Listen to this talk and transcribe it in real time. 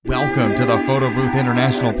Welcome to the Photo Booth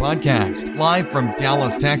International podcast, live from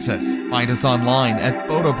Dallas, Texas. Find us online at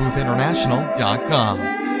photoboothinternational.com.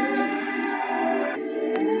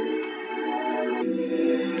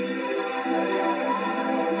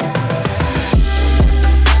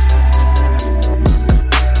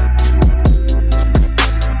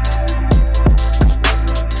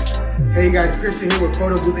 Hey guys, Christian here with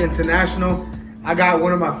Photo Booth International. I got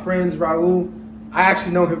one of my friends, Raul. I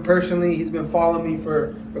actually know him personally. He's been following me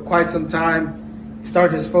for quite some time. He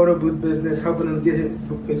started his photo booth business, helping him get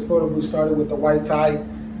his photo booth started with the white tie.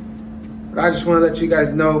 But I just want to let you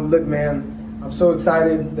guys know, look man, I'm so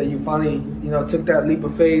excited that you finally, took that leap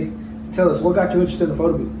of faith. Tell us, what got you interested in the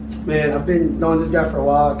photo booth? Man, I've been knowing this guy for a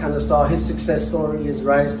while. I kind of saw his success story, his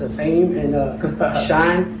rise to fame and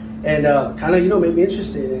shine, and made me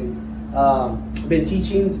interested. And I've been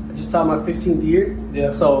teaching. I just taught my 15th year.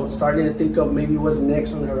 Yeah. So starting to think of maybe what's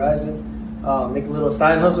next on the horizon. Make a little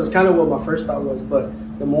side hustle. It's kind of what my first thought was. But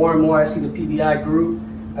the more and more I see the PBI group,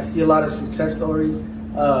 I see a lot of success stories,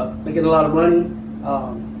 making a lot of money.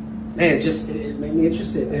 It made me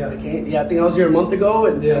interested. Yeah. I think I was here a month ago,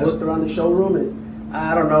 and yeah. I looked around the showroom, and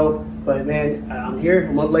I don't know. But man, I'm here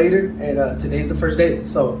a month later, and today's the first day.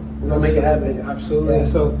 So we're gonna make it happen. Absolutely. Yeah.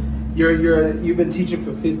 So you've been teaching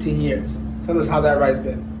for 15 years. Tell us how that ride's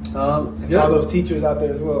been. All those teachers out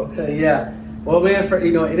there as well. Yeah. Well, man,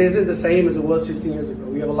 it isn't the same as it was 15 years ago.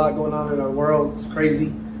 We have a lot going on in our world. It's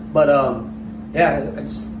crazy. But,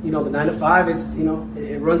 it's, the 9 to 5, it's,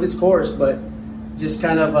 it runs its course. But just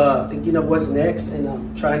kind of thinking of what's next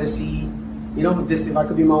and trying to see, if I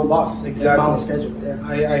could be my own boss. Exactly. My own schedule. Yeah.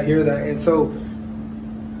 I hear that. And so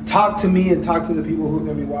talk to me and talk to the people who are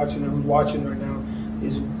going to be watching or who's watching right now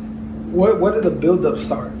is what did the build-up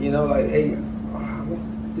start? Hey,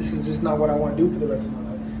 this is just not what I want to do for the rest of my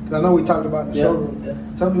life. Because I know we talked about in the showroom. Yeah.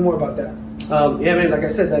 Tell me more about that. Man, like I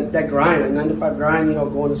said, that grind, that 9 to 5 grind,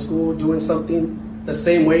 going to school, doing something the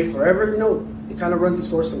same way forever, it kind of runs its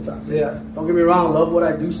course sometimes. Yeah. Don't get me wrong, I love what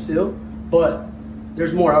I do still, but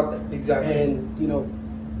there's more out there. Exactly. And,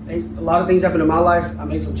 a lot of things happened in my life. I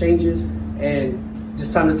made some changes, and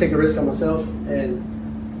just time to take a risk on myself. And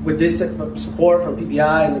with this support from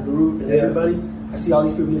PBI and the group and everybody, I see all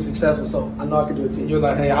these people being successful, so I know I can do it too. You're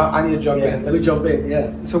like, hey, I need to jump in. Let me jump in,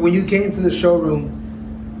 yeah. So when you came to the showroom,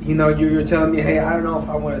 you're telling me, hey, I don't know if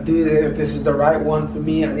I want to do this, if this is the right one for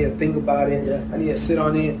me. I need to think about it. Yeah. I need to sit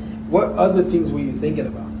on it. What other things were you thinking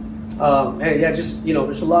about?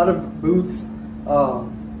 There's a lot of booths,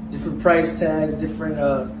 different price tags, different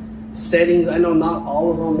settings. I know not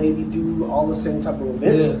all of them maybe do all the same type of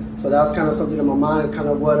events. Yeah. So that was kind of something in my mind, kind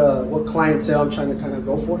of what clientele I'm trying to kind of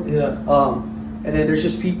go for. Yeah. And then there's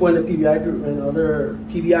just people in the PBI group and other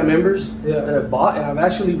PBI members that have bought, and I've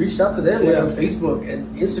actually reached out to them on Facebook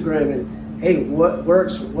and Instagram, and hey, what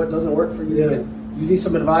works, what doesn't work for you, and using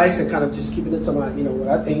some advice and kind of just keeping it to my, what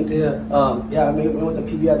I think. Yeah. I went with the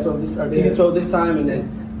PBI 12 PB12 this time, and then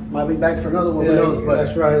might be back for another one. Who knows? But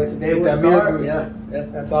that's right. Today was start. Yeah.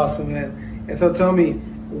 That's awesome, man. And so tell me,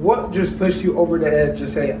 what just pushed you over the edge to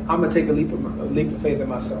say, I'm gonna take a leap of faith in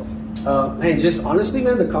myself? Just honestly,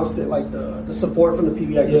 man, the constant, the support from the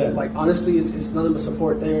PBI group. Yeah. Honestly, it's nothing but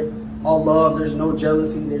support there. All love. There's no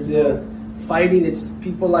jealousy. There's no fighting. It's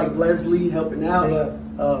people like Leslie helping out. Yeah.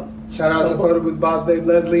 Shout out to Photo Booth Boss Babe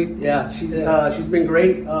Leslie. Yeah, she's been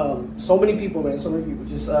great. So many people, man. So many people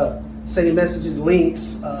just sending messages,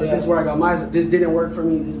 links. This is where I got mine. This didn't work for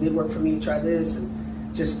me. This did work for me. Try this. And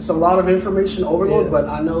just it's a lot of information overload. But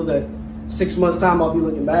I know that 6 months time I'll be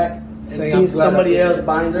looking back and seeing somebody else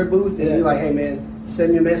buying their booth and be like, hey man,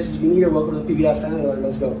 send me a message. You need it. Welcome to the PBI family.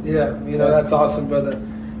 Let's go. Yeah, that's awesome, brother.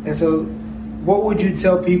 And so, what would you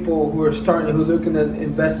tell people who are looking to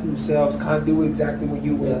invest in themselves, kind of do exactly what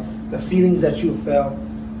you would, the feelings that you felt,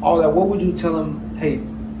 all that? What would you tell them? Hey,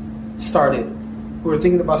 start it. Who are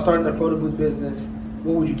thinking about starting their photo booth business?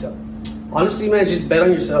 What would you tell them? Honestly, man, just bet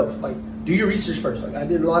on yourself. Do your research first. I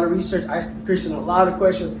did a lot of research. I asked Christian a lot of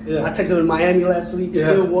questions. Yeah. I texted him in Miami last week,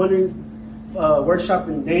 still wondering,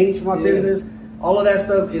 workshopping names for my business. All of that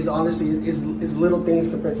stuff is honestly is little things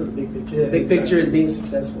compared to the big picture. The big picture is being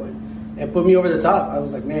successful and put me over the top. I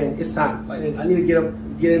was like, man, it's time. I need to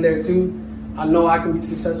get in there too. I know I can be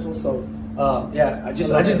successful. So I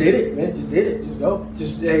just did it, man. Just did it. Just go.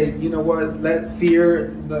 Hey, you know what? Let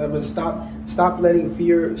fear. Stop letting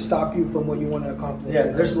fear stop you from what you want to accomplish. Yeah,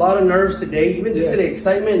 there's a lot of nerves today. Even just today,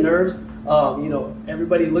 excitement, nerves.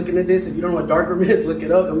 Everybody looking at this. If you don't know what dark room is, look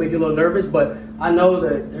it up. It'll make you a little nervous. But I know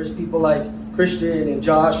that there's people like Christian and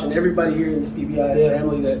Josh and everybody here in this PBI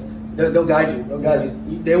family that they'll guide you. They'll guide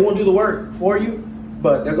you. They won't do the work for you,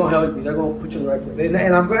 but they're gonna help you. They're gonna put you in the right place.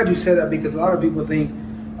 And I'm glad you said that, because a lot of people think,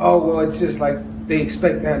 oh, well, it's just like they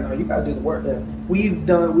expect that. No, you got to do the work. Yeah. We've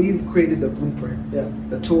created the blueprint, Yeah.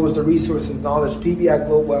 the tools, the resources, knowledge, PBI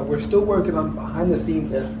Global. We're still working on behind the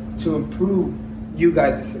scenes to improve you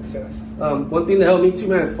guys' success. One thing that helped me too,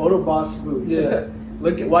 man, Photo Boss booth. Yeah.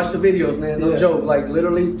 Watch the videos, man. No joke. Like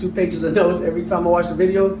literally 2 pages of notes every time I watch the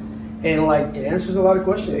video, and like it answers a lot of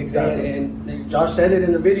questions. Exactly. And Josh said it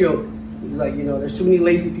in the video. He's like, there's too many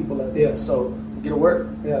lazy people out there. Yeah. So get to work.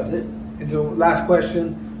 Yeah. That's it. And the last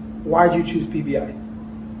question: why did you choose PBI?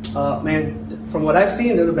 Man, from what I've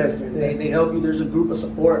seen, they're the best, man. Yeah. They help you. There's a group of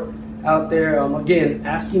support out there. Again,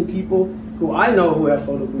 asking people who I know who have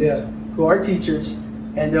photo booths, who are teachers,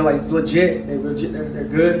 and they're like, it's legit. They're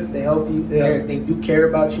good. They help you. Yeah. They do care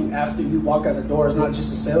about you after you walk out the door. It's not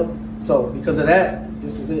just a sale. So because of that,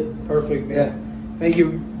 this is it. Perfect, man. Thank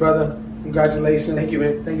you, brother. Congratulations. Thank you,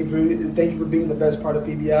 man. Thank you for being the best part of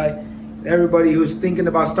PBI. Everybody who's thinking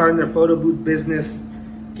about starting their photo booth business,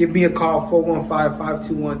 give me a call,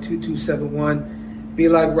 415-521-2271. Be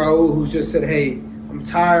like Raul, who's just said, hey, I'm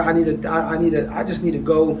tired. I just need to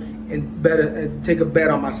go and take a bet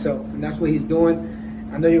on myself. And that's what he's doing.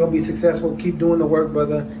 I know you're going to be successful. Keep doing the work,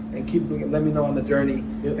 brother, and let me know on the journey.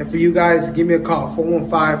 Yep. And for you guys, give me a call,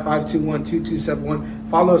 415-521-2271.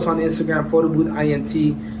 Follow us on Instagram,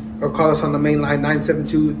 PhotoBoothINT, or call us on the main line,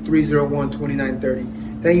 972-301-2930.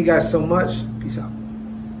 Thank you guys so much. Peace out.